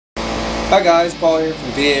Hi guys, Paul here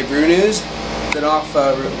from PABrewNews. Been off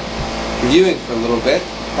reviewing for a little bit.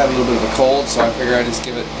 Had a little bit of a cold, so I figured I'd just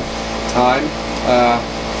give it time.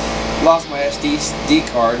 Lost my SD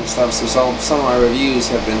card and stuff, so some of my reviews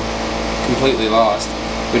have been completely lost,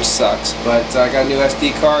 which sucks. But I got a new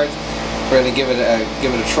SD card. We're gonna give it a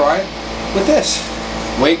try with this.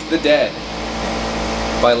 Wake the Dead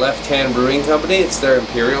by Left Hand Brewing Company. It's their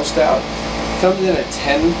Imperial Stout. Comes in at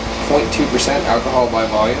 10.2% alcohol by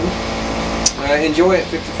volume. I enjoy it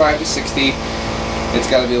 55 to 60. It's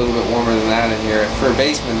got to be a little bit warmer than that in here. For a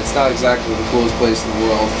basement, it's not exactly the coolest place in the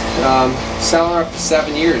world. Cellar up to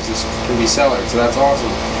 7 years. This can be cellared, so that's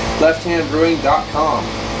awesome. LeftHandBrewing.com.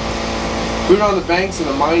 Brewed on the banks of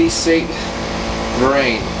the mighty St.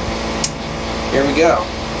 Vrain. Here we go.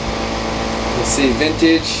 Let's see,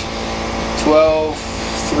 vintage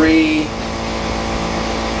 12-3.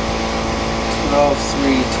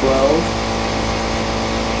 12-3-12.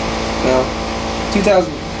 No,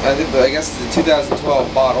 2000. I guess it's a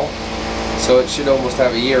 2012 bottle, so it should almost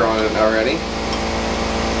have a year on it already.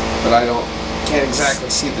 But I can't exactly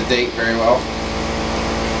see the date very well.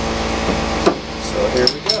 So here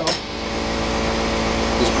we go.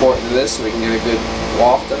 Just pour it into this so we can get a good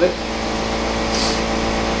waft of it.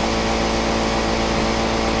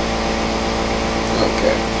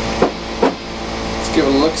 Okay. Let's give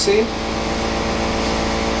it a look-see.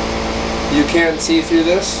 You can see through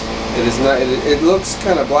this. It is not. It looks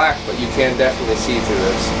kind of black, but you can definitely see through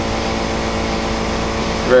this.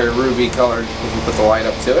 Very ruby colored if you put the light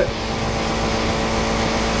up to it.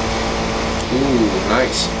 Ooh,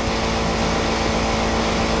 nice.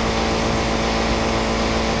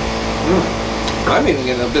 I'm even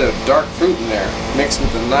getting a bit of dark fruit in there, mixed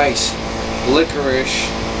with a nice licorice,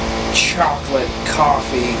 chocolate,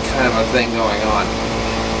 coffee kind of a thing going on.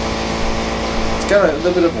 It's got a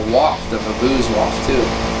little bit of a waft, of a booze waft too.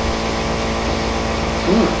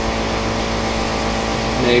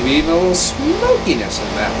 Maybe even a little smokiness in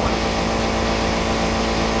that one.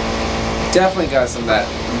 Definitely got some of that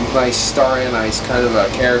nice Starry and Ice kind of a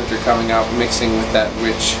character coming out, mixing with that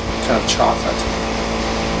rich kind of chocolate.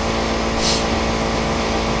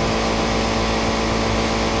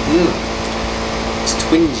 It's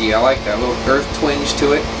twingy. I like that little earth twinge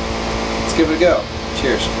to it. Let's give it a go.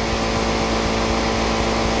 Cheers.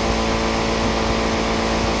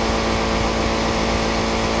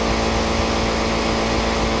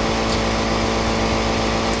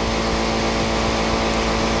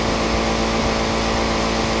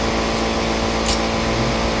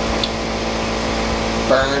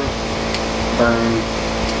 Burn, burn.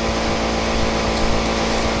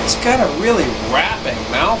 It's got a really wrapping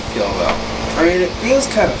mouthfeel though. I mean, it feels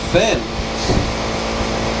kind of thin,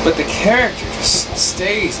 but the character just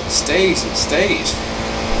stays and stays and stays.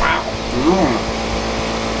 Wow.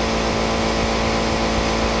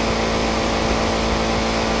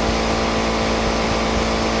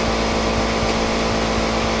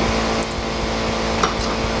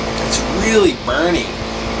 It's really burny.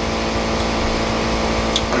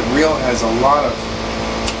 Real has a lot of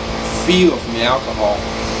feel from the alcohol.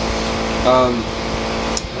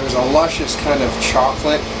 There's a luscious kind of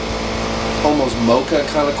chocolate, almost mocha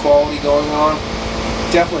kind of quality going on.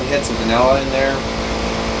 Definitely hits of vanilla in there.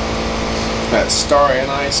 That Starry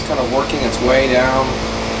and Ice kind of working its way down.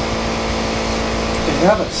 It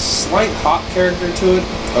has a slight hop character to it,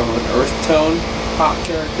 of an earth tone hop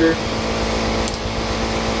character.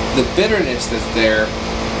 The bitterness that's there,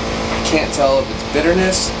 I can't tell if it's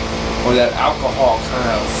bitterness or that alcohol kind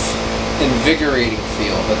of invigorating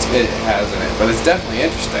feel that it has in it, but it's definitely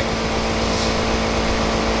interesting.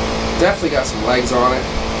 Definitely got some legs on it.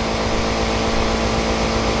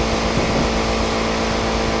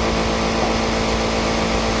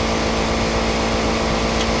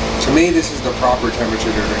 To me, this is the proper temperature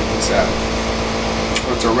to drink this at.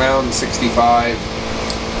 It's around 65.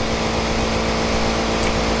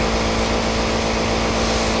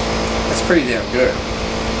 That's pretty damn good.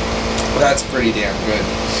 That's pretty damn good.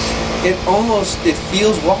 It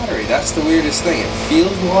feels watery. That's the weirdest thing. It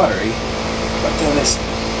feels watery, but then this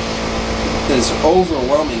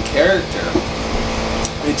overwhelming character,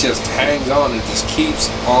 it just hangs on. It just keeps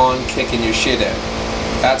on kicking your shit in.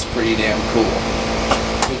 That's pretty damn cool.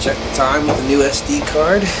 Let me check the time with the new SD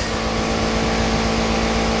card.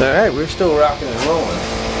 Alright, we're still rocking and rolling.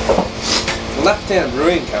 Left Hand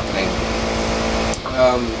Brewing Company.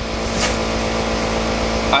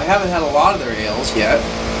 I haven't had a lot of their ales yet.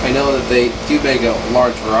 I know that they do make a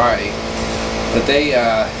large variety, but they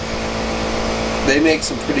make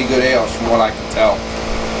some pretty good ales from what I can tell.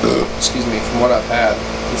 Excuse me, from what I've had.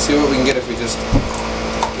 Let's see what we can get if we just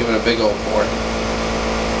give it a big old pour.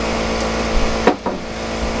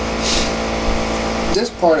 this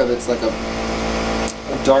part of it's like a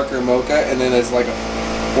darker mocha, and then there's like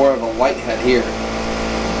a more of a light head here.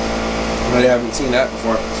 I haven't seen that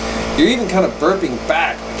before. You're even kind of burping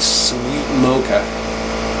back like sweet mocha.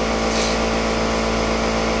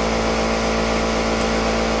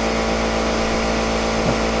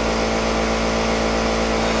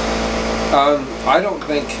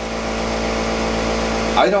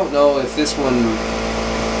 I don't know if this one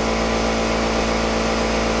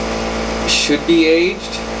should be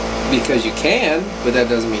aged, because you can, but that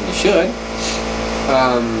doesn't mean you should.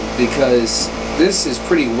 Because this is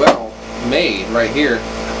pretty well made right here.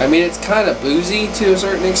 I mean, it's kind of boozy to a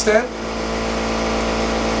certain extent,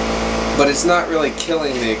 but it's not really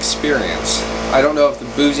killing the experience. I don't know if the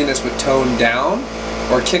booziness would tone down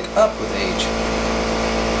or kick up with age.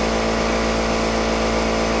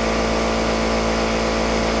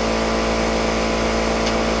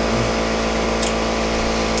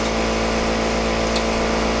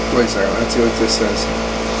 Wait a second, let's see what this says.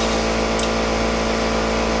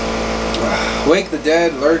 Wake the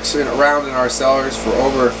Dead lurks around in our cellars for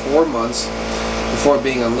over 4 months before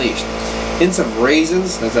being unleashed. Hints of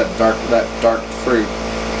raisins, that's that dark fruit,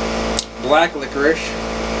 black licorice,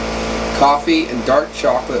 coffee, and dark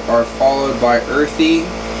chocolate are followed by earthy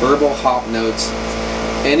herbal hop notes.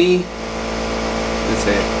 Any, let's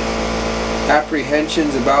say,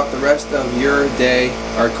 apprehensions about the rest of your day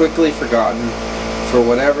are quickly forgotten, for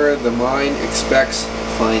whatever the mind expects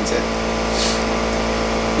finds it.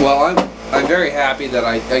 Well, I'm very happy that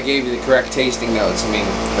I gave you the correct tasting notes. I mean,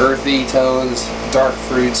 earthy tones, dark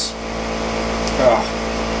fruits. Oh,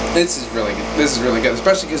 this is really good. This is really good,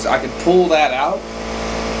 especially because I could pull that out.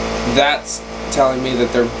 That's telling me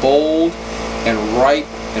that they're bold and ripe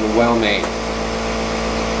and well made.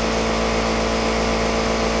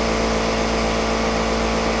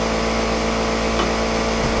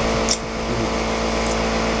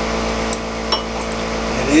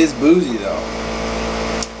 It is boozy though.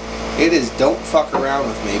 It is don't fuck around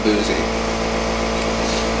with me boozy.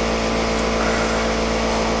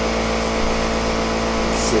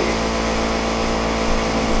 Let's see.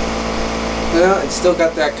 Yeah, it's still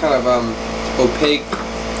got that kind of opaque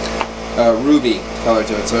ruby color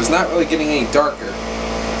to it, so it's not really getting any darker.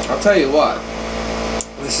 I'll tell you what,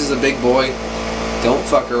 this is a big boy. Don't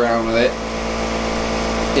fuck around with it.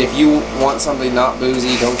 If you want something not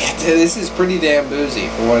boozy, don't get this. This is pretty damn boozy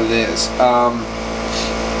for what it is.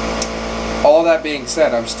 All that being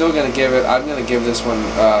said, I'm still gonna give it. I'm gonna give this one.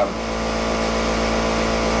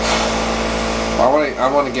 I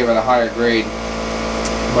want to give it a higher grade,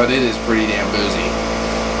 but it is pretty damn boozy.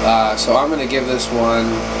 So I'm gonna give this one.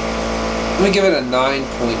 I'm gonna give it a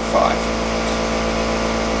 9.5.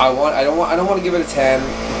 I don't want to give it a 10.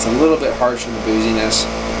 It's a little bit harsh in the booziness,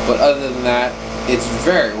 but other than that, it's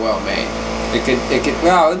very well made. It could.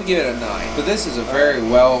 Well, let me give it a 9. But this is a very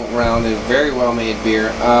well-rounded, very well-made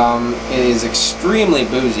beer. It is extremely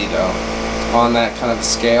boozy though, on that kind of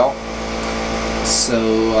scale.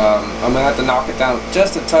 So I'm gonna have to knock it down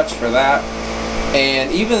just a touch for that.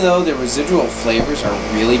 And even though the residual flavors are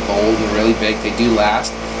really bold and really big, they do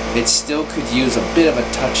last. It still could use a bit of a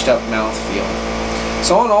touched-up mouthfeel.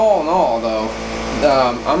 So in all though,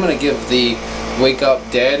 I'm gonna give the Wake Up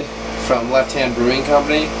Dead from Left Hand Brewing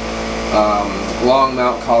Company,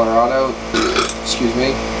 Longmont, Colorado. Excuse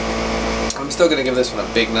me. I'm still gonna give this one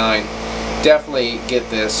a big 9. Definitely get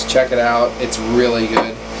this. Check it out. It's really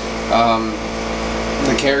good.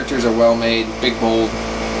 The characters are well made, big, bold.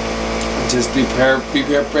 Just be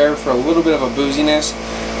prepared for a little bit of a booziness.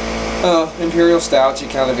 Imperial Stout, you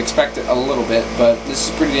kind of expect it a little bit, but this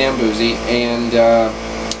is pretty damn boozy, and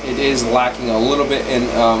it is lacking a little bit in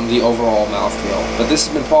the overall mouthfeel. But this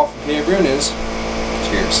has been Paul from PABrewNews.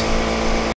 Cheers.